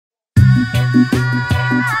I'm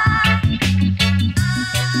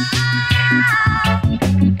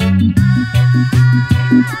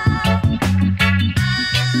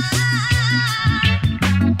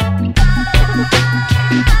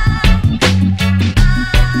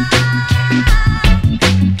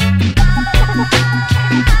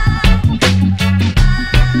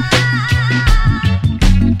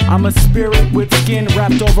a spirit with skin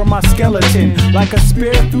wrapped over my skeleton. Like a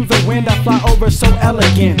spirit through the wind, I fly over so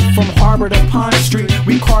elegant. From Harbor to Pond Street,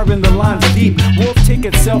 we carving the lines deep. Wolf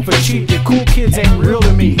ticket sell for cheap, your cool kids ain't real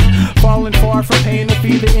to me. Falling far from paying the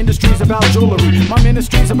fee, the industry's about jewelry. My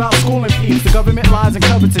ministry's about schooling peeps, the government lies and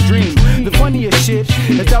covets a dream. The funniest shit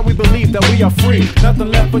is that we believe that we are free.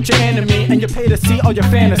 Nothing left but your enemy, and you pay to see all your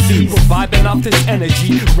fantasies. We're vibing off this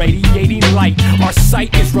energy, radiating light. Our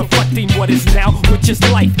sight is reflecting what is now, which is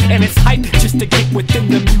life. And it's hype just to get within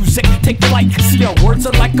the music, take flight. See, our words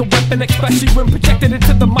are like a weapon, especially when projected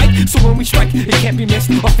into the mic. So when we strike, it can't be missed.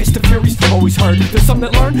 Our fist of fury's always heard. There's some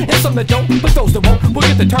that learn and some that don't, but those that won't will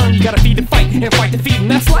get the turn. You gotta feed the fight and fight the feed, and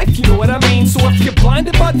that's life, you know what I mean. So if you're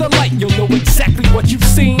blinded by the light, you'll know exactly what you've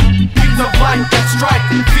seen. Beams of light, that's strike.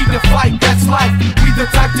 Feed the fight, that's life. We the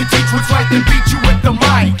type to teach what's right, then beat you with the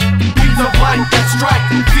mic. Beams of light, that's strike.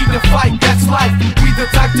 Feed the fight, that's life. We the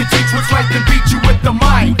type to teach what's right, then beat you with the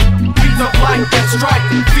mic. Beams of light, that's strike.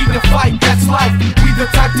 Feed the fight, that's life. We the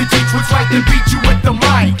type to teach what's right, then beat you with the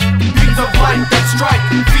mic. Beams of light, that's strike.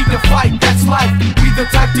 Feed the fight, that's life. We the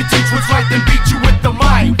type to teach what's right, then beat you with the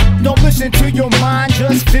mic. Don't listen to your mind,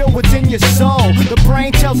 just feel what's in your soul. The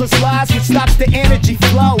brain tells us lies, which stops the energy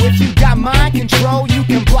flow. If you got mind control, you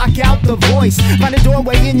can block out the voice. Find a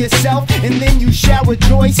doorway in yourself, and then you shall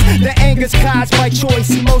rejoice. The anger's caused by choice,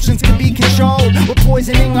 emotions can be controlled. We're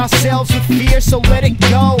poisoning ourselves with fear, so let it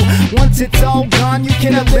go. Once it's all gone, you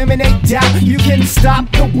can eliminate doubt. You can stop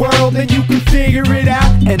the world, and you can figure it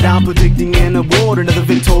out. And I'm predicting an award, another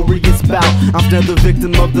victorious bout. I'm still the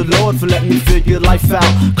victim of the Lord for letting me figure life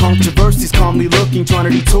out. Controversies calmly looking, trying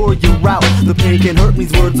to detour your route. The pain can hurt me,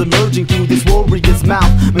 words emerging through this warrior's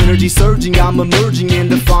mouth. My energy surging, I'm emerging and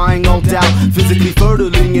defying all doubt. Physically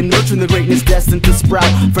fertiling and nurturing the greatness destined to sprout.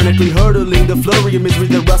 Frantically hurdling the flurry of misery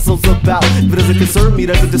that wrestles about. If it doesn't concern me,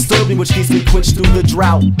 doesn't disturb me, which keeps me quenched through the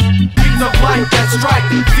drought. Beams of light, that's strike.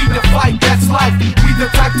 Feed the fight, that's life. We the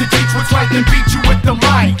type to teach what's right, then beat you with the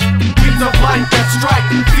mic. Beams of light, that's strike.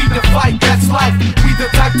 Feed the fight, that's life. We the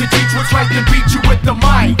type to teach what's right, then beat you with the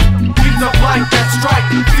mic. Beams of light, that's strike.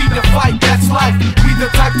 Feed the fight, that's life. We the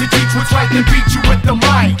type to teach what's right, then beat you with the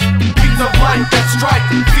mic. Beams of light, that's strike.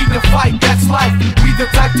 Feed the fight, that's life. We the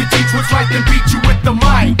type to teach what's right, then beat you with the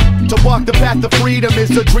mic. To walk the path of freedom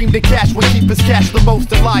is a dream to cash. What keep us cash the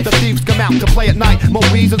most in life. The thieves come out to play at night. More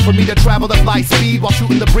reasons for me to travel at light speed while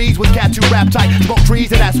shooting the breeze with cats who rap tight. Smoke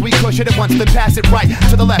trees and as we cushion it once, then pass it right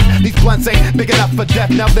to the left. These blunts ain't big enough for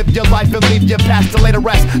death. Now live your life and leave your past to later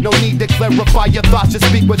rest. No need to clarify your thoughts, just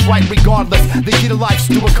speak what's right regardless. The key to life's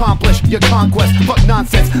to accomplish your conquest. Fuck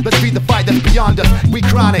nonsense, let's feed the fight that's beyond us. We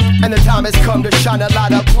chronic, and the time has come to shine a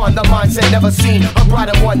light upon the mindset never seen. A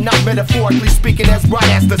brighter one, not metaphorically speaking, as bright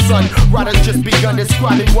as the sun. Writers just begun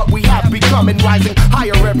describing what we have become and rising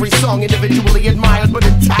higher. Every song individually admired, but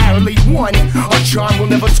entirely one. Our charm will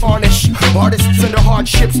never tarnish. Artists under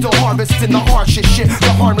hardship still harvest in the harshest shit.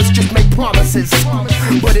 The harmless just make promises,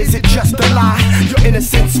 but is it just a lie? Your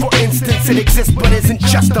innocence, for instance, it exists but isn't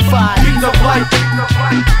justified. Beams of light. Beams of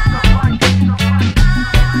light.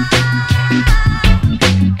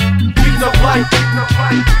 Beams of light. Beams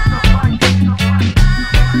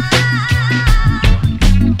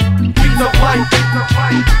of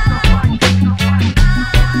light.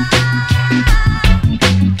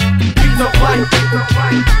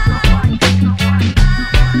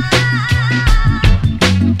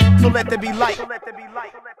 so let there be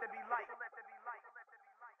light.